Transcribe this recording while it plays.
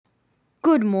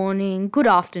Good morning, good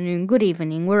afternoon, good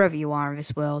evening, wherever you are in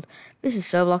this world. This is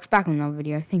SIRBLOX back with another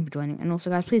video. Thank you for joining. And also,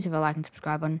 guys, please hit a like and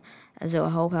subscribe button, as it will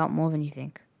help out more than you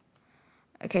think.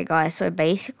 Okay, guys, so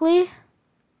basically,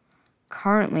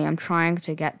 currently I'm trying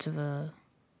to get to the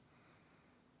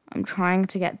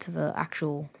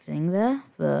actual thing there,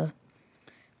 the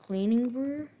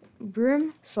cleaning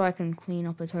broom, so I can clean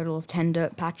up a total of 10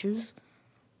 dirt patches,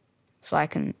 so I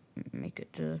can make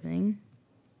it to the thing.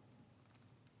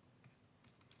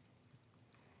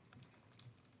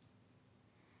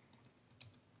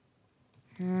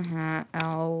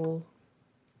 Ow.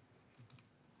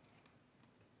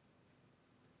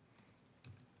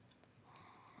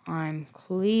 I'm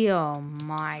clear,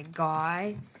 my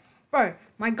guy. Bro,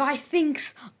 my guy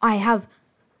thinks I have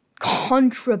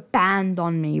contraband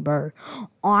on me, bro.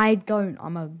 I don't.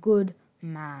 I'm a good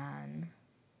man.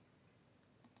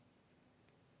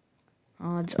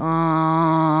 What was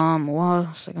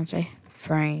I gonna say?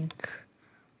 Frank.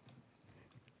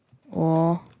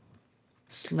 Or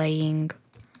slaying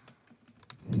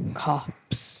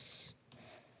cops.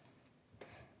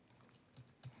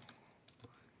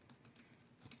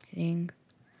 Getting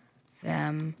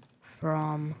them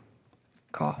from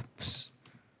cops.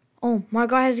 Oh, my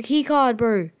guy has a key card,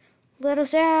 bro. Let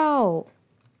us out.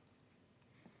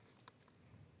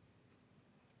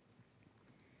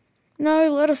 No,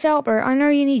 let us out, bro. I know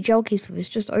you need gel keys for this.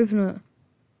 Just open it.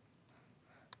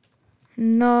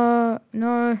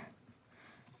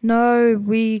 No,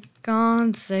 we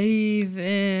can't save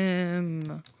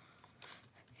him.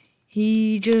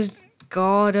 He just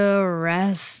got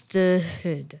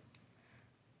arrested.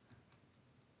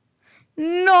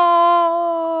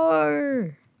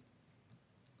 No!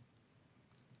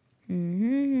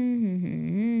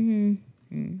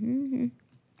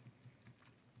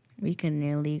 We can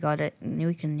nearly got it.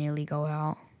 We can nearly go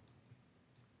out.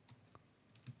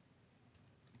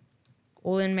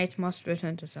 All inmates must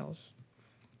return to cells.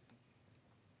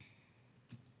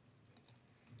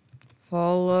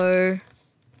 Follow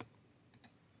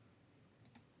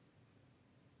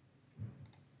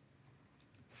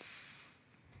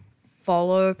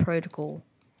protocol.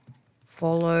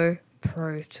 Follow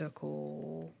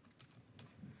protocol.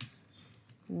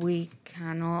 We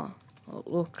cannot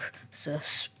look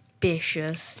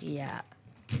suspicious yet.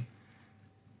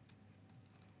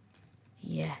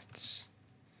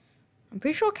 I'm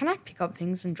pretty sure, can I pick up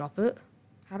things and drop it?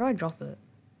 How do I drop it?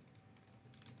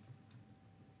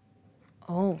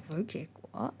 Oh, okay,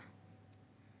 what?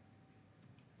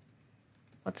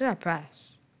 What did I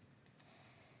press?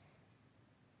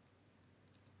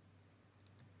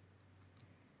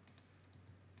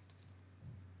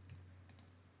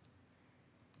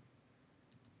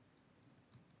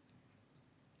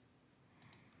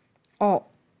 Oh,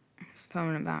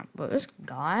 permanent ban. But this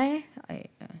guy,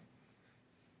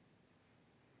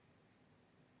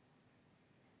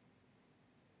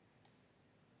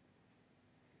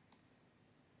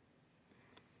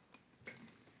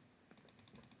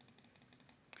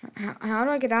 how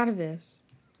do I get out of this?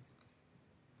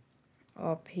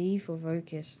 Oh, P for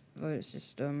vote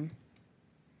system.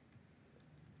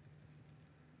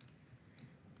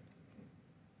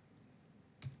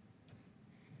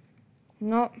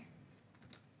 Nope.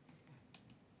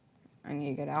 I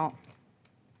need to get out.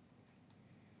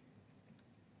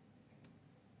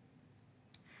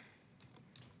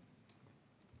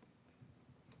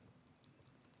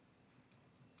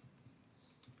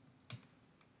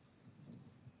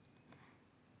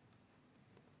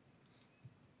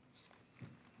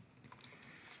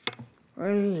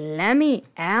 Let me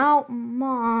out,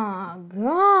 my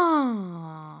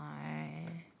guy.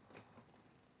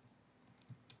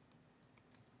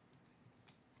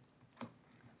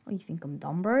 Oh, you think I'm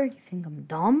dumb, bro? You think I'm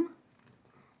dumb?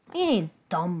 I ain't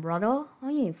dumb, brother.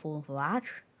 I ain't falling for that.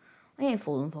 I ain't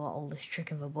falling for the oldest trick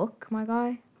in the book, my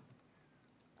guy.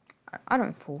 I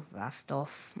don't fall for that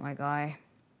stuff, my guy.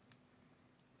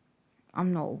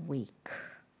 I'm not weak.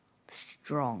 I'm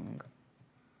strong.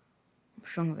 I'm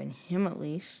stronger than him, at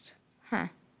least. Huh.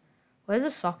 Where's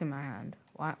the sock in my hand?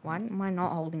 Why am I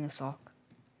not holding a sock?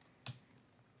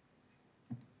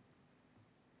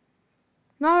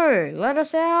 No, let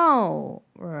us out,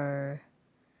 bro.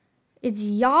 It's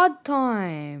yard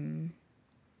time.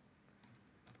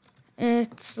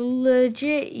 It's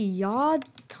legit yard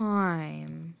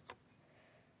time.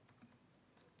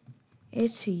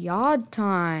 It's yard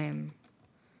time.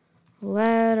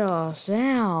 Let us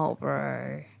out,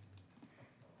 bro.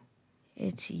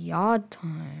 It's yard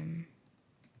time.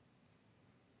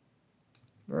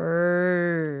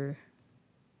 Bro.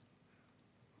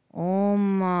 Oh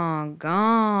my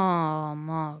god,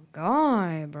 my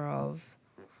guy, bruv.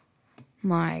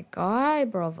 My guy,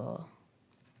 brother.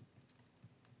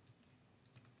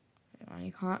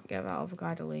 You can't get that other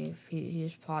guy to leave.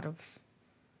 He's part of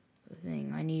the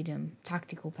thing. I need him.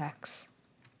 Tactical packs.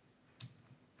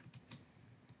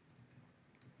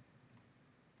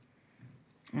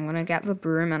 I'm gonna get the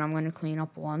broom and I'm gonna clean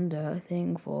up one dirt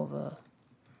thing for the...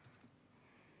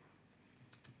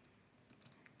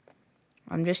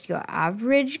 I'm just your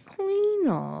average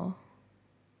cleaner.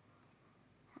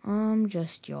 I'm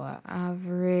just your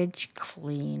average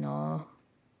cleaner.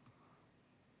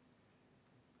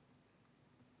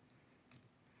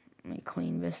 Let me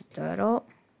clean this dirt up.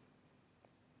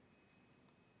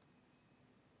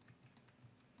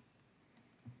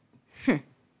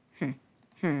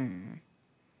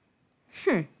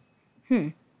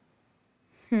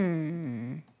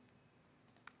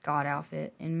 God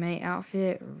outfit, inmate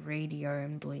outfit, radio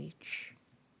and bleach.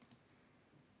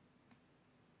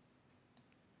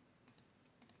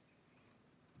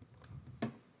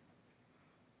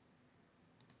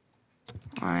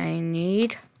 I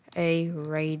need a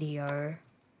radio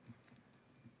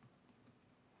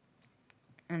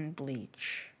and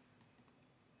bleach.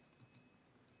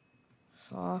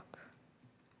 Sock.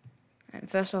 And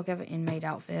first I'll give it inmate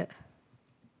outfit.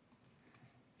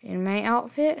 Inmate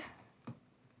outfit.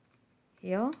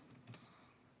 Here.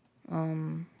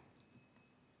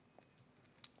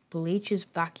 Bleach is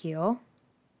back here.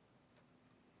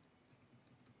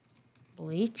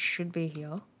 Bleach should be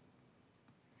here.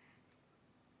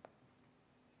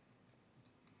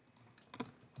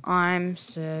 I'm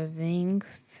serving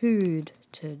food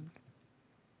to...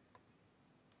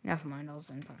 Never mind, I was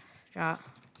in chat.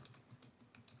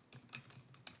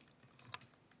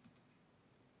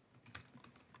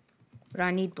 But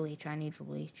I need bleach, I need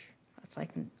bleach. That's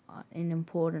like an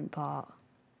important part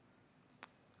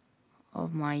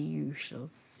of my use of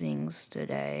things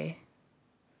today.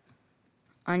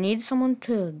 I need someone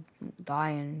to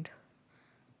die and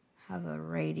have a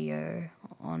radio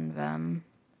on them.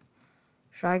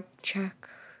 Should I check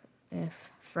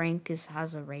if Frank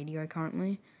has a radio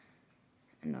currently?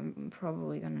 And I'm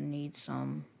probably gonna need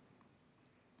some.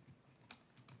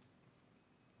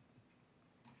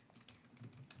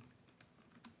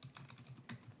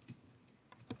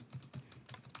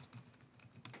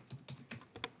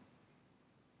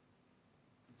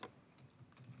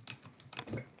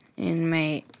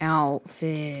 Inmate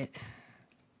outfit.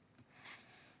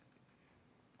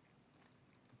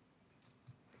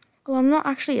 Well, I'm not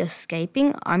actually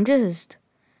escaping. I'm just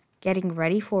getting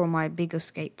ready for my big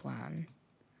escape plan.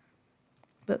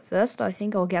 But first, I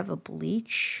think I'll get the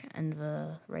bleach and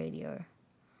the radio.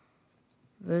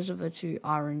 Those are the two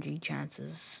RNG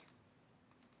chances.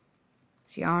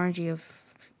 The RNG of...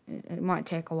 It might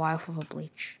take a while for the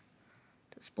bleach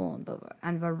to spawn, but...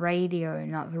 And the radio,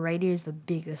 the radio is the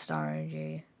biggest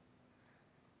RNG.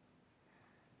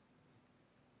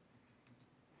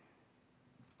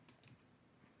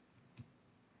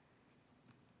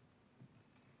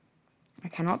 I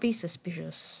cannot be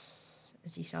suspicious.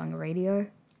 Is he selling a radio?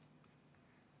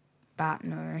 Bat,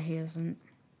 no, he isn't.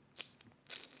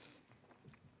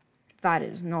 That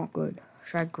is not good.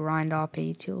 Should I grind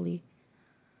RP till he's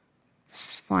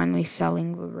finally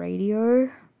selling the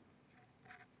radio?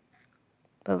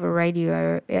 But the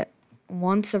radio,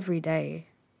 once every day.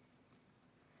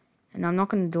 And I'm not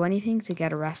going to do anything to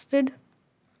get arrested.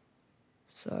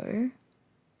 So...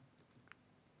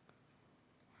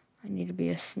 I need to be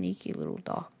a sneaky little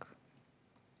duck.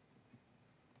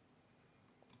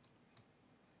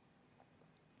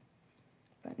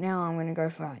 But now I'm going to go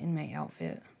for that inmate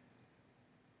outfit.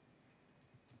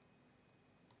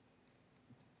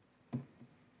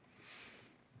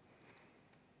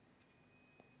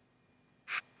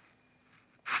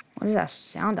 What is that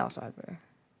sound outside, bro?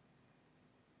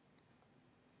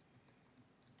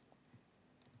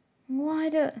 Why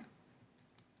the...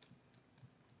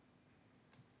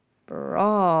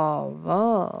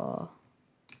 Bravo.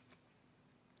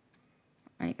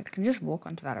 I can just walk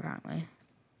onto that, apparently.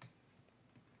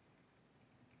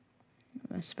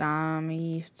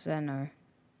 Spammy, no.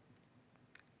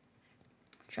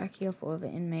 Check here for the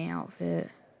inmate outfit.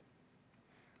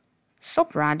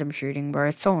 Stop random shooting, bro.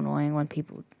 It's so annoying when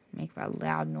people make that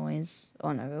loud noise.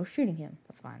 Oh no, we're shooting him.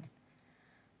 That's fine.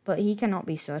 But he cannot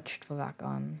be searched for that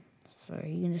gun. So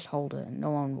you can just hold it and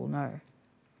no one will know.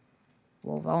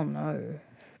 Well, they'll know.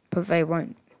 But they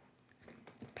won't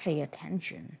pay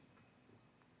attention.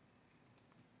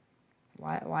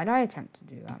 Why'd I attempt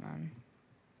to do that, man?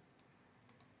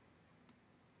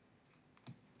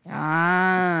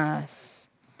 Yes.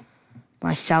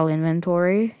 My cell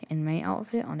inventory, inmate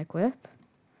outfit, unequip.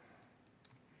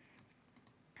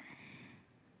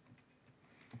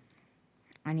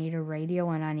 I need a radio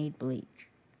and I need bleach.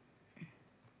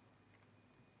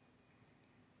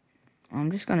 I'm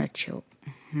just gonna chill.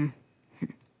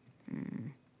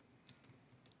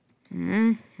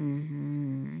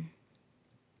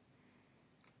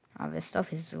 Oh, this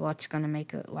stuff is what's gonna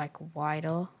make it like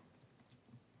wider.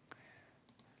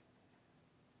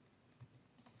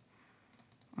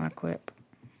 Equip.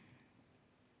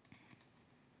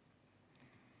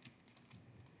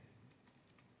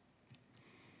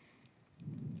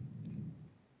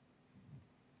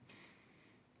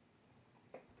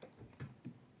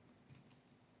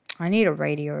 I need a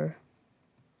radio.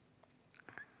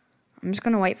 I'm just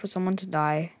gonna wait for someone to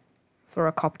die. For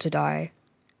a cop to die.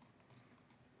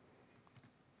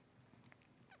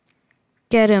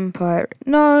 Get him, pirate.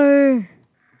 No!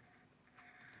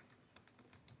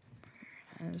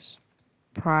 As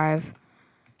Prive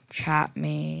chat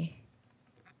me.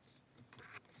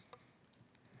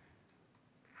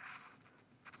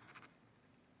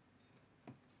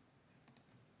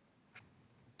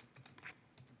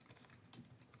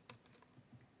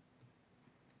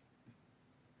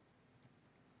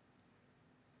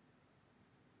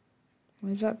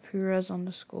 Where's that Perez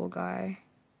underscore guy?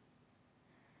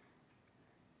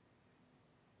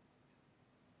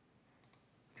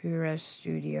 Perez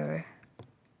Studio.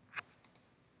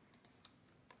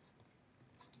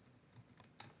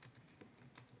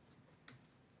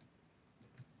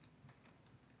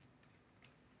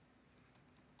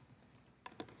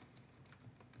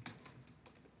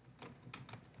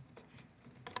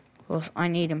 Of course, I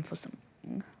need him for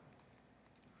something.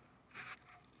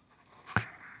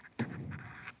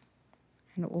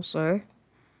 And also, I'm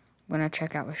gonna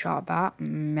check out the sharp bat,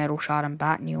 metal shard and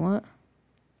bat, knew it.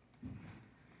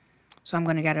 So I'm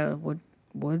gonna get a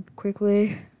wood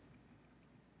quickly.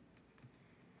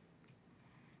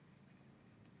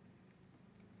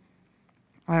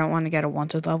 I don't want to get a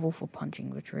wanted level for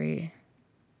punching the tree.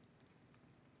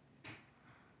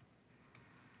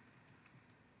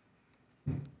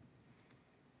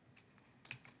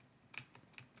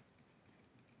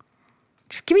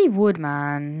 Just give me wood,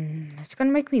 man. It's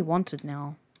gonna make me wanted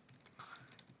now.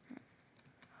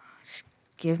 Just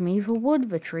give me the wood,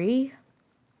 the tree.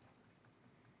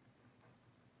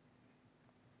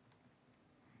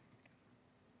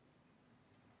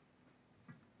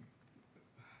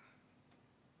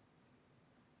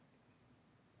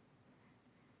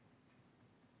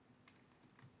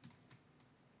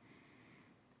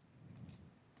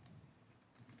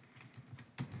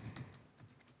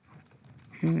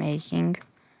 Making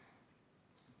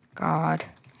God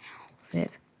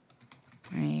fit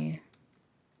me.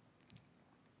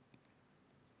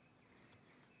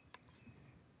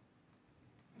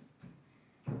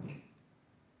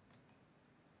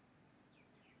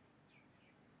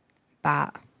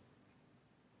 Bat.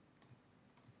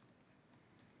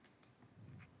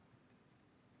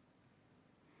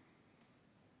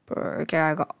 Okay,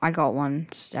 I got one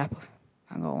step.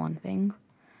 I got one thing.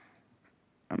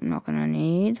 I'm not gonna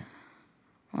need.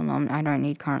 Well, no, I don't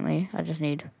need currently. I just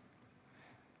need.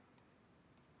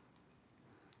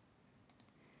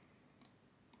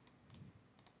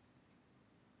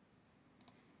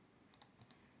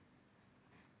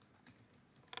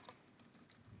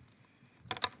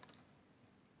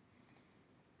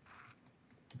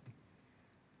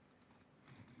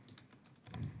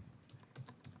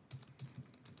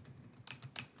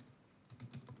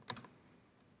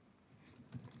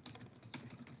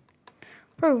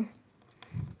 Bro.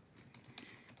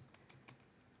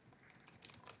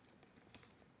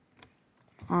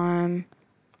 I'm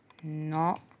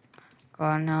not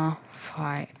gonna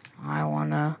fight. I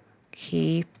wanna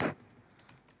keep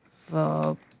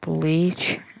the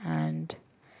bleach and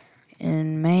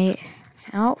inmate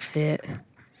outfit.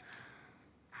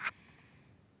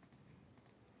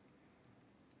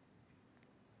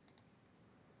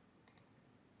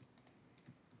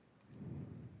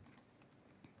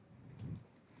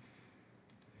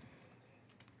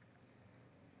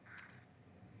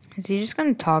 Is he just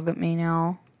gonna target me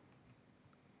now?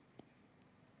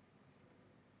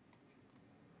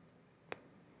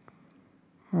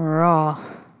 Raw.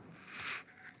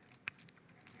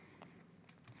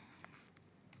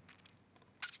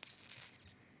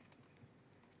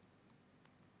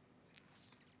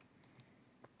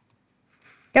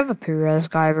 You have a Perez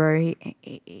guy, bro.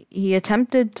 He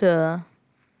attempted to.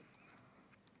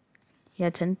 He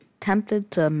attempted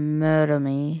to murder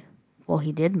me. Well,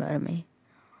 he did murder me.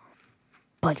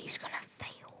 But he's gonna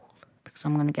fail. Because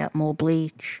I'm gonna get more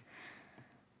bleach.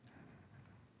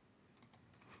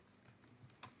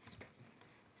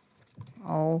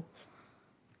 I'll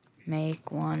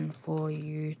make one for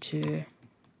you too.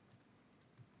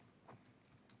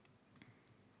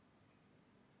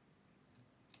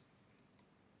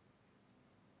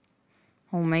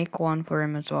 I'll make one for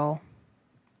him as well.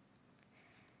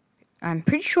 I'm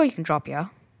pretty sure you can drop here.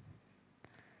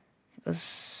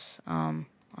 Because,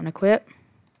 unequip.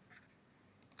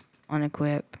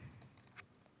 Unequip.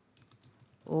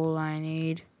 All I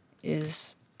need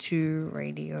is 2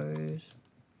 radios.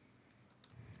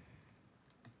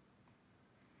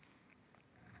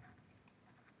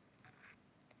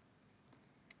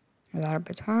 Is that a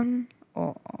baton?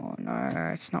 Oh no,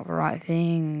 it's not the right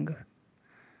thing.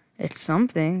 It's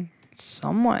something. It's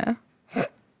somewhere.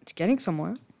 It's getting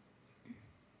somewhere.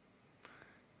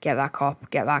 Get that cop.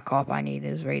 Get that cop. I need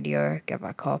his radio. Get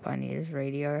that cop. I need his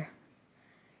radio.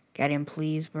 Get him,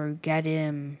 please, bro. Get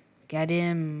him. Get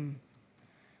him.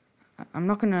 I'm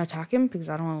not going to attack him because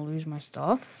I don't want to lose my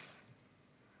stuff.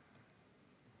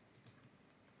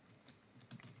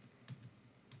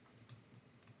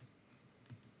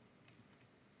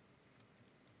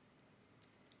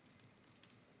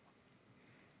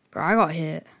 Bro, I got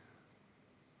hit.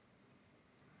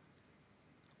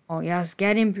 Oh, yes.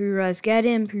 Get him, Perez. Get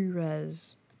him,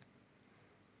 Perez.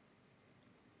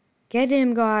 Get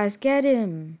him, guys. Get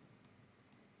him.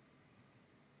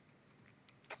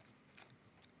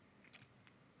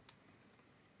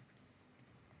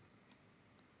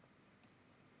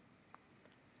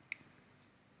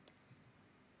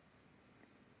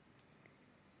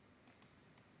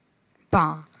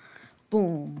 Bah.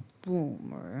 Boom.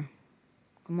 Boom.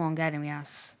 Come on, get him,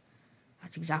 yes.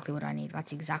 That's exactly what I need.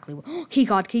 That's exactly what...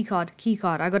 Keycard, keycard,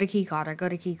 keycard. I got a keycard. I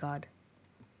got a keycard.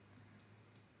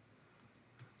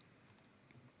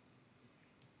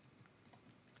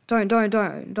 Don't.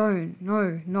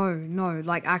 No.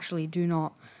 Like, actually, do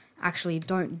not. Actually,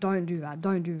 don't do that.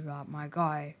 Don't do that, my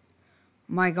guy.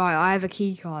 My guy, I have a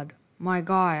keycard. My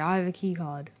guy, I have a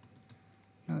keycard.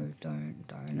 No, don't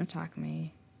attack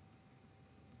me.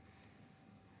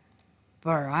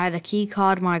 Bro, I had a key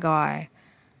card, my guy.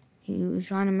 He was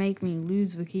trying to make me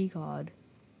lose the key card.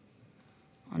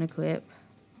 Unequip.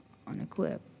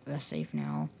 Unequip. We're safe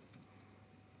now.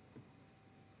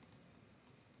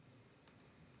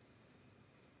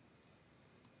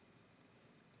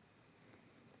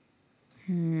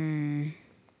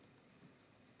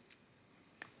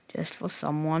 Just for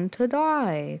someone to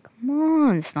die. Come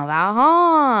on, it's not that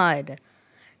hard.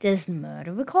 Just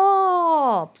murder the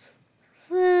cops.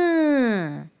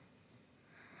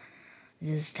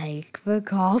 Just take the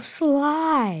cops'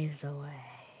 lives away.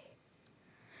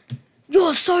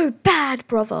 You're so bad,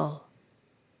 brother.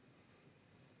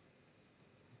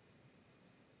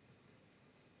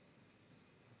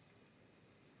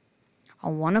 I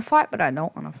want to fight, but I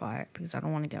don't want to fight because I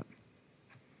don't want to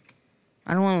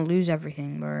lose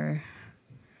everything, bro.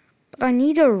 But I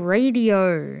need a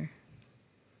radio.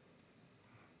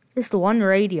 Just the one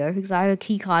radio because I have a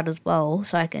key card as well,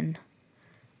 so I can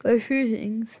go through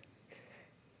things.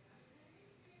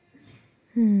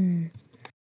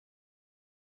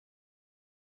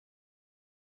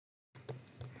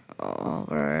 Oh,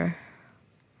 bro.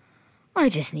 I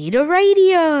just need a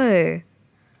radio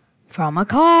from a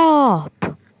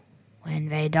cop when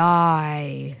they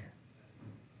die.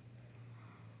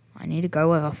 I need to go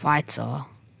where the fights are.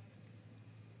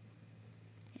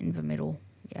 In the middle.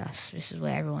 Yes, this is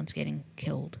where everyone's getting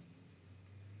killed.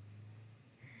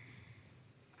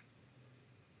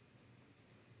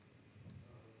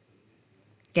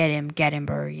 Get him,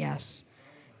 bro, yes.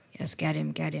 Yes, get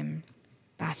him.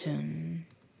 Baton.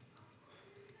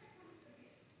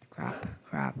 Crap.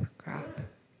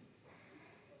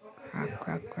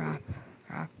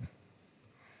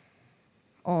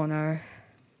 Oh, no.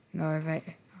 No,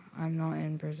 I'm not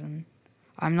in prison.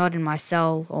 I'm not in my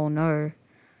cell. Oh, no.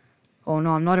 Oh,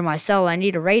 no, I'm not in my cell. I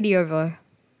need a radio, though.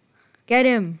 Get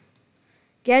him.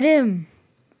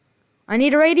 I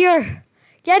need a radio.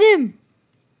 Get him.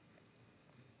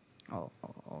 Oh,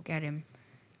 get him.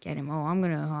 Oh, I'm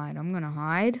going to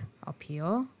hide up here.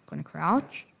 I'm going to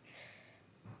crouch.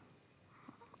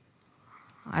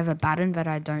 I have a baton that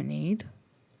I don't need.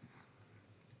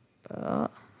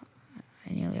 But I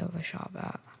nearly have a sharp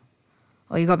bat.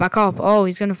 Oh, he got back up. Oh,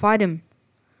 he's going to fight him.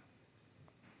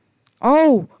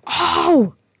 Oh!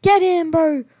 Get him,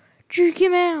 bro! Juke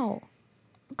him out!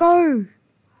 Go!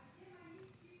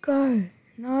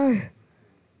 No!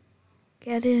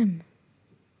 Get him!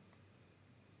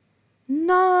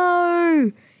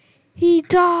 No! He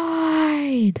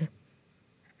died!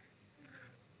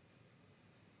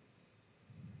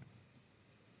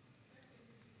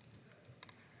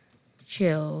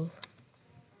 Chill.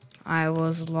 I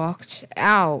was locked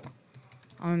out.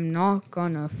 I'm not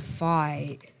gonna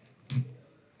fight.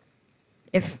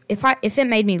 If it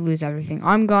made me lose everything,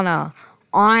 I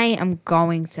am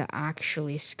going to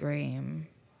actually scream.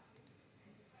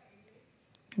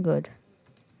 Good.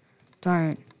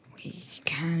 Don't. We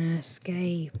can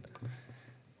escape.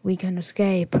 We can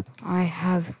escape. I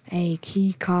have a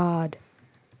key card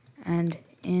and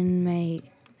inmate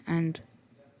and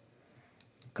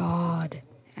guard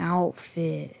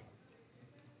outfit.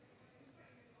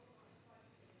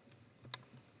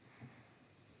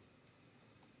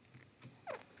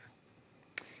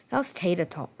 That was Tater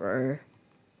Tot, bro.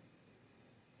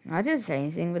 I didn't say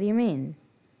anything. What do you mean?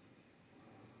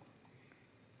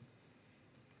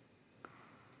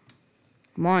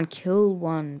 Come on, kill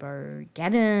one, bro.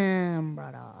 Get him,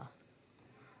 brother.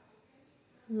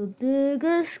 The big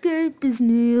escape is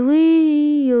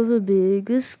nearly. The big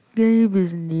escape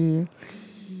is near.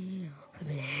 The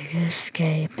big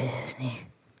escape is near.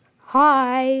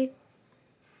 Hi.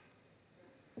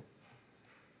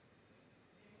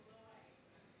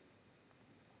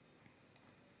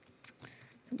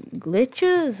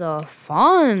 Glitches are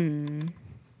fun.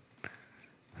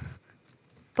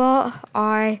 But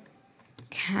I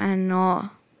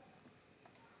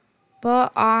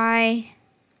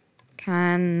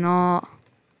cannot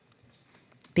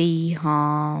be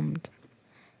harmed.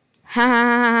 Ha!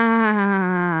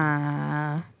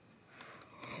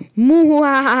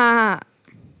 Mua!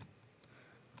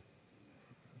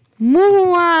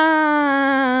 Mua!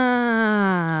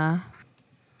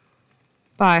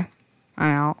 Bye.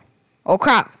 I'm out. Oh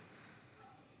crap!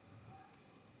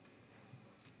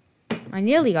 I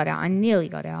nearly got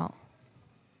out.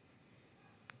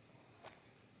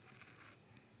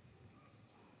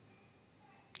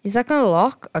 Is that gonna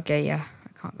lock? Okay, yeah. I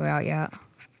can't go out yet.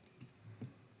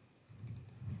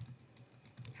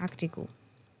 Tactical.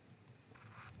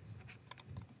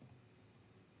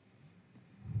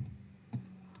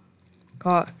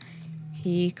 Got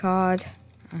key card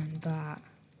and that.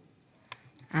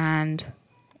 And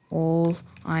all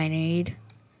I need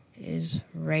is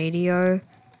radio,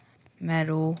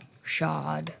 metal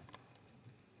shard.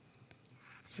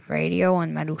 Radio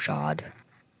and metal shard.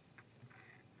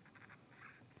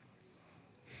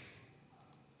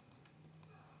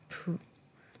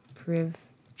 Priv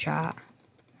chat.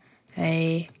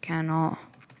 They cannot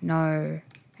know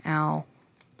our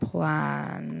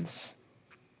plans.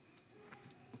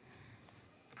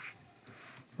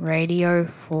 Radio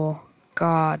for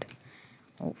guard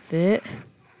outfit.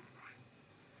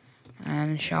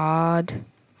 And shard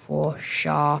for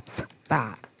sharp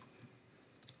bat.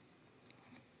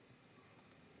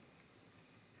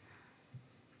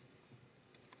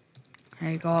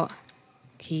 I got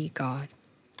key card.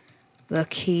 The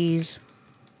keys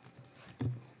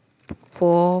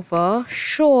for the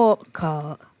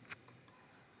shortcut.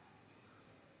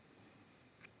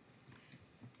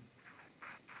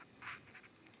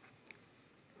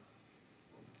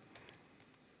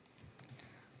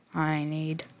 I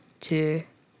need to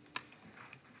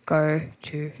go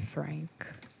to Frank.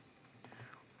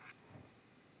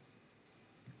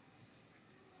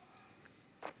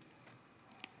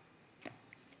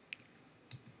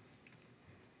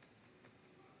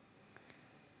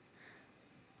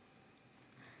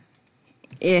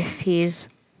 If he's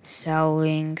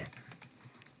selling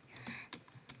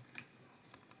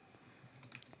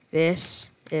this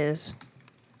is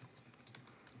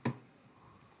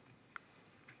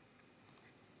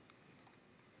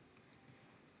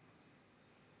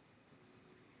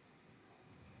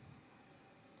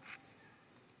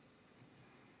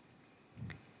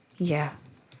yeah,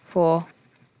 for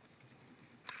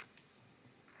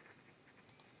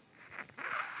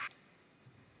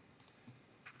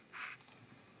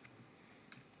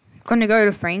gonna go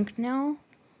to Frank now.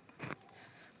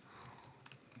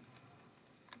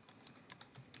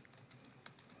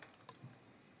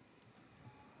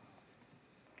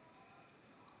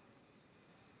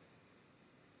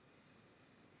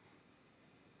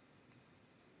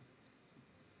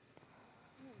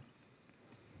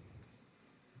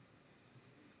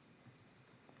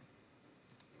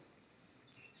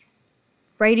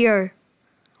 Radio.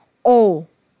 Oh.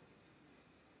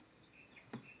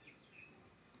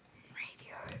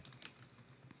 Radio.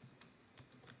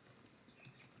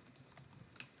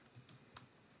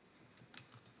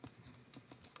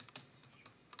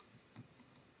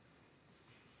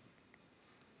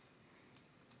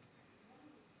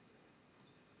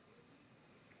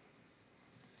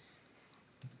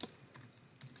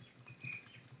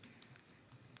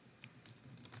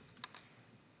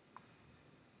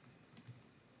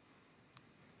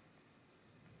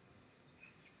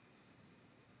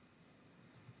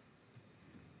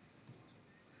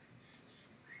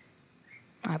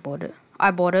 I bought it.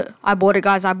 I bought it. I bought it,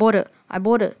 guys. I bought it. I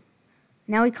bought it.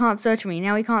 Now he can't search me.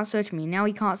 Now he can't search me. Now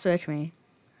he can't search me.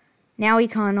 Now he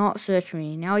cannot search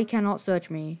me. Now he cannot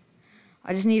search me.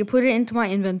 I just need to put it into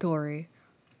my inventory.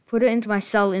 Put it into my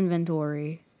cell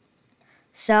inventory.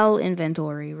 Cell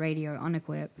inventory. Radio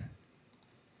unequip.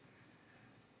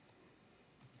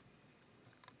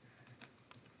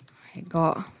 I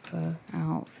got the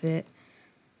outfit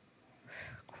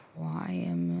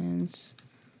requirements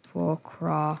for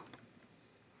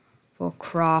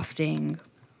crafting.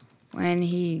 When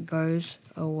he goes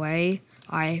away,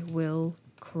 I will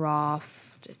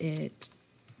craft it.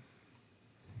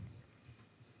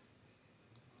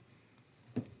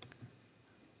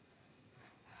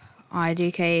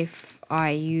 IDK if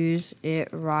I use it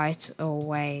right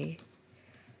away.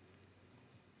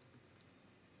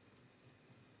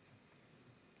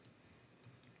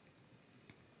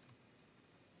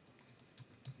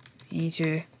 Need to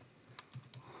use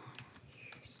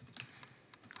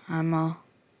hammer.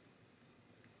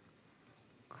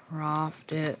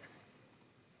 Craft it.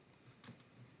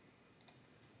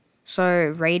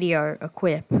 So radio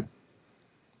equip.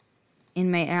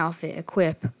 Inmate outfit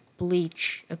equip.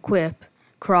 Bleach equip.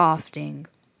 Crafting.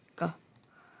 Go.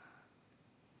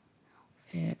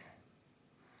 Outfit.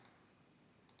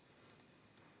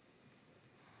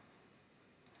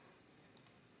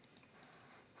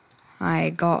 I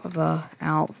got the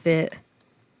outfit.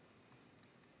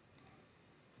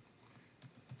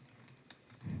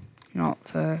 Not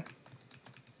for.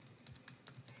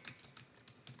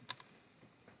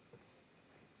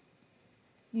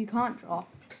 You can't drop,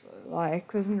 so like,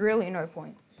 there's really no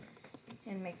point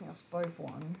in making us both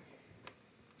one.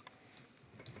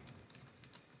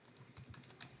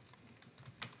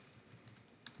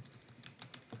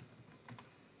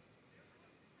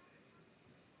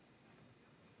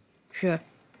 Sure.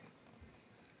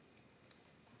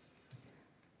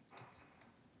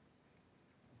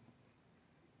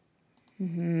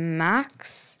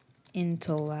 Max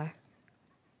intellect.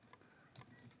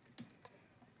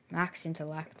 Max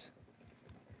intellect.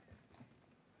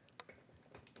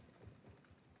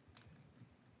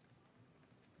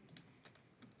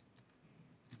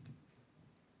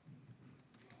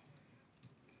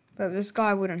 But this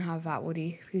guy wouldn't have that, would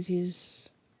he? Because he's...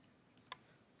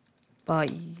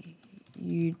 But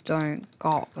you don't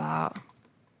got that.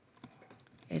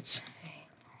 It's...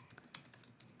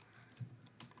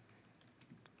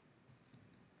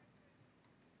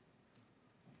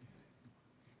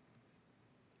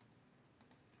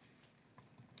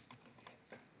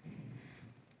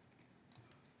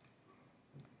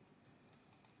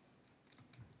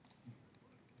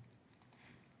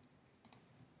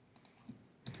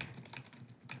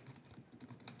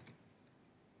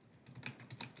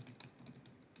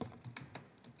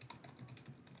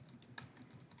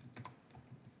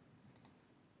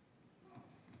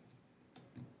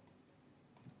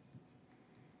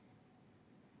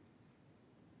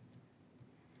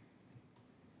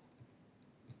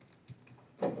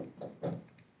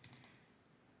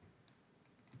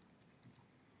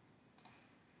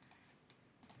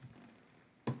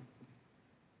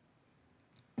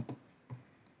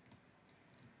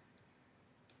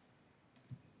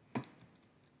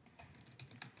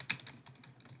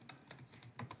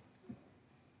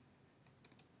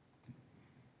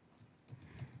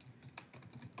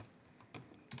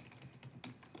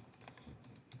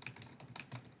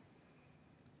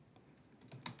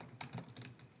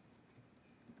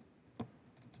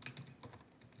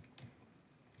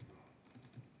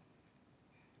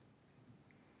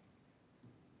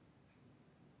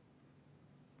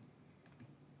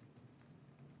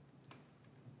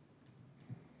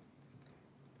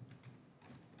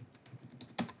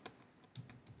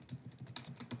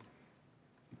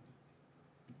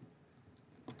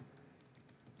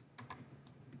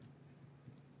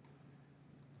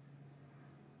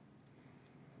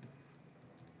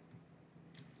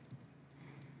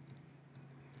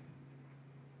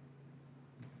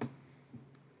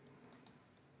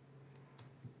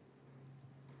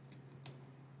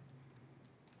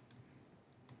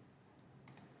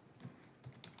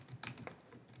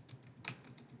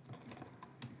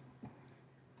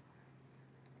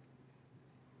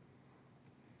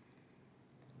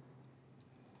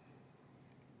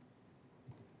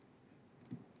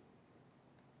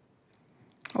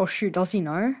 Oh shoot, does he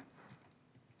know?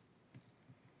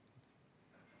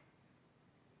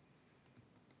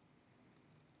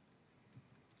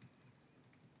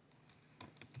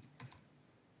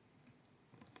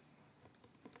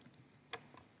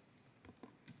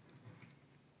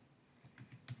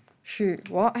 Shoot,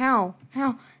 what? How?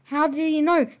 How did he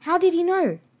know? How did he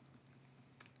know?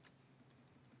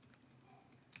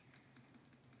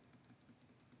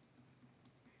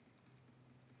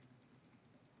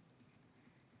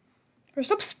 Bro,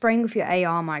 stop spraying with your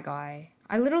AR, my guy.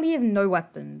 I literally have no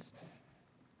weapons.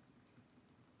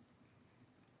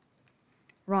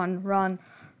 Run, run,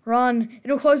 run.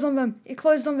 It'll close on them. It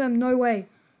closed on them. No way.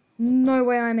 No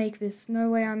way I make this.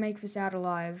 No way I make this out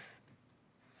alive.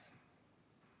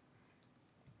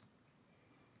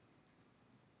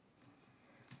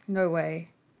 No way.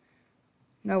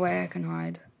 No way I can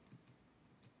hide.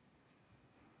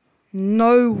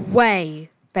 No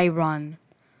way they run.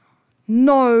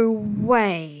 No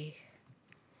way.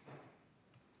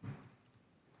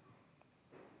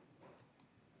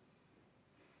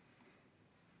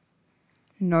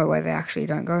 No way they actually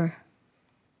don't go.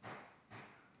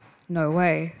 No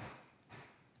way.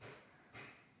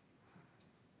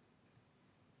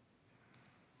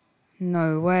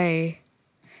 No way.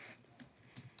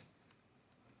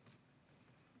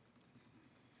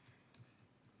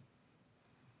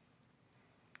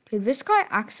 Did this guy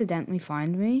accidentally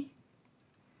find me?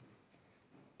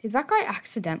 Did that guy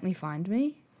accidentally find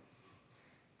me?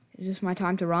 Is this my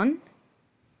time to run?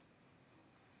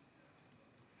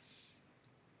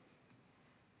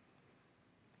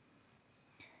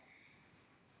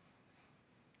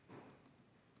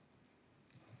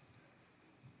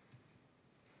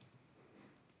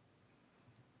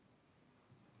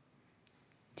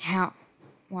 How?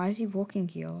 Why is he walking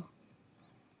here?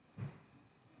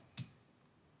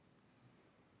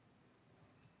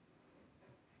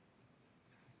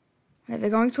 Wait, they're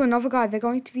going to another guy. They're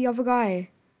going to the other guy.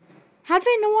 How'd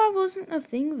they know I wasn't a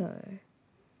thing, though?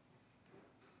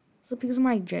 Is it because of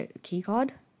my key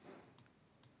card?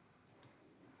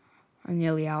 I'm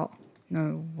nearly out.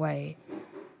 No way.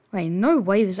 Wait, no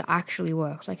way this actually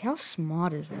works. Like, how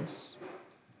smart is this?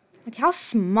 Like, how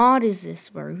smart is this,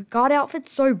 bro? Guard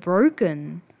outfit's so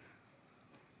broken.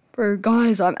 Bro,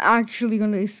 guys, I'm actually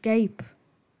gonna escape.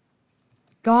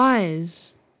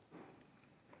 Guys.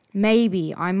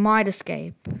 Maybe I might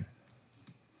escape.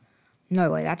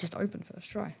 No way, that just opened first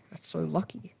try. That's so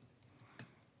lucky.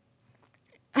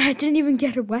 I didn't even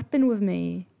get a weapon with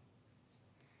me.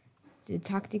 Did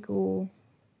tactical.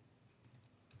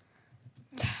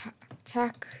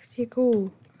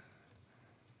 Tactical.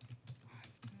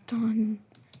 Done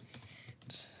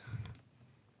it.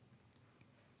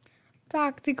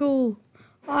 Tactical.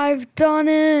 I've done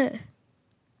it.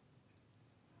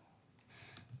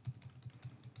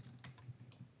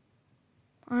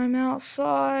 I'm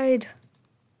outside.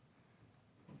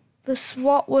 The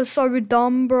SWAT was so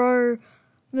dumb, bro.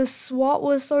 The SWAT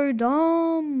was so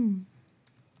dumb.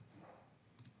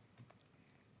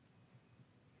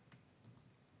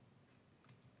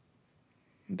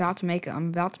 I'm about to make it. I'm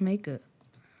about to make it.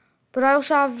 But I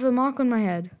also have a mark on my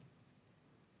head.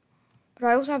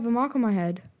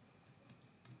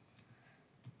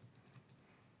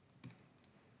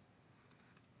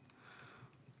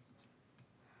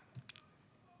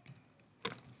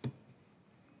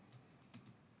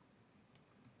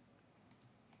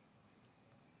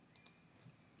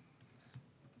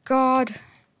 God,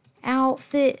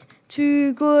 outfit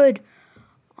too good.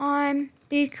 I'm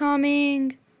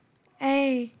becoming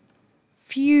a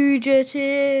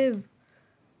fugitive.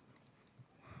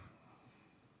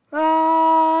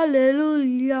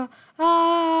 Hallelujah,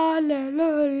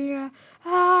 hallelujah,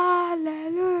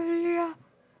 hallelujah.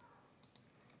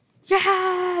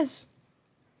 Yes,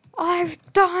 I've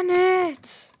done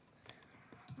it.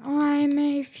 I'm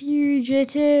a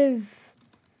fugitive.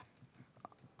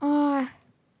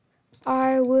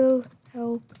 I will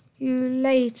help you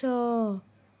later.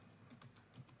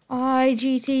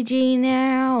 GTG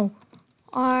now.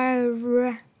 I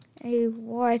ran a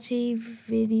YT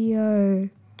video.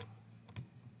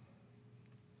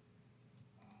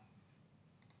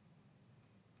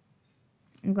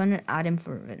 I'm gonna add him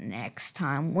for the next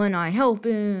time when I help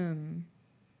him.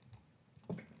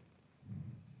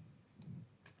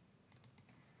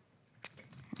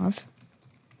 What?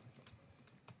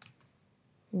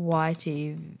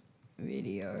 YT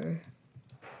video.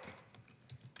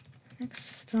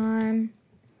 Next time.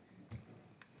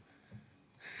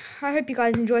 I hope you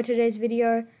guys enjoyed today's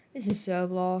video. This is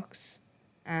SIRBLOX.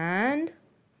 And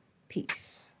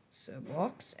peace.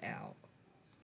 SIRBLOX out.